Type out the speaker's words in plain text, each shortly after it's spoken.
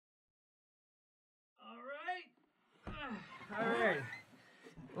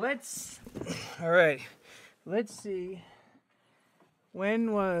Let's see.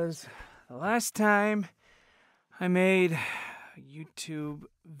 When was the last time I made a YouTube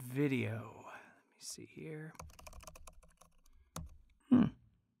video? Let me see here.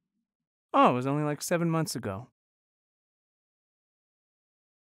 Oh, it was only like 7 months ago.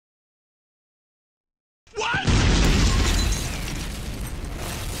 What?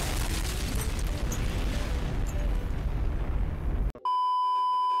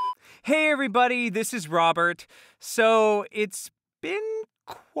 Hey everybody, this is Robert. So it's been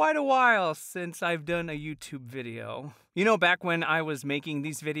quite a while since I've done a YouTube video. You know, back when I was making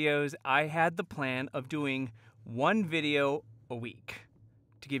these videos, I had the plan of doing one video a week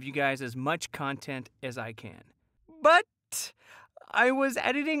to give you guys as much content as I can. But I was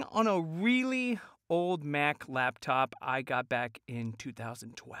editing on a really old Mac laptop I got back in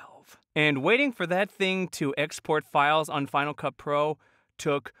 2012. And waiting for that thing to export files on Final Cut Pro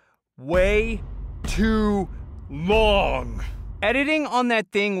took way too long. Editing on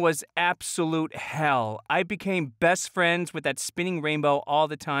that thing was absolute hell. I became best friends with that spinning rainbow all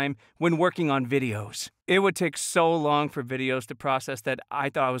the time when working on videos. It would take so long for videos to process that I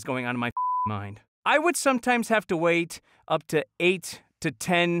thought I was going out of my mind. I would sometimes have to wait up to 8 to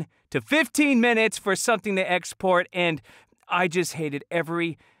 10 to 15 minutes for something to export, and I just hated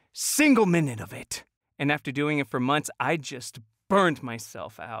every single minute of it. And after doing it for months, I just burned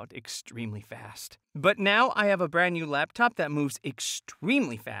myself out extremely fast. But now I have a brand new laptop that moves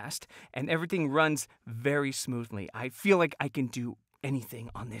extremely fast and everything runs very smoothly. I feel like I can do anything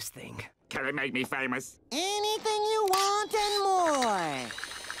on this thing. Can it make me famous? Anything you want and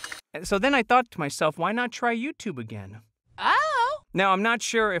more. So then I thought to myself, why not try YouTube again? Oh! Now, I'm not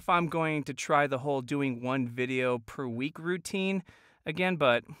sure if I'm going to try the whole doing one video per week routine again,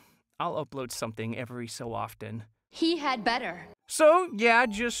 but I'll upload something every so often. He had better. So, yeah,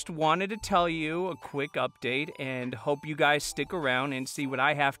 just wanted to tell you a quick update and hope you guys stick around and see what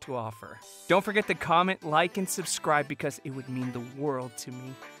I have to offer. Don't forget to comment, like, and subscribe because it would mean the world to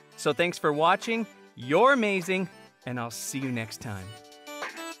me. So thanks for watching, you're amazing, and I'll see you next time.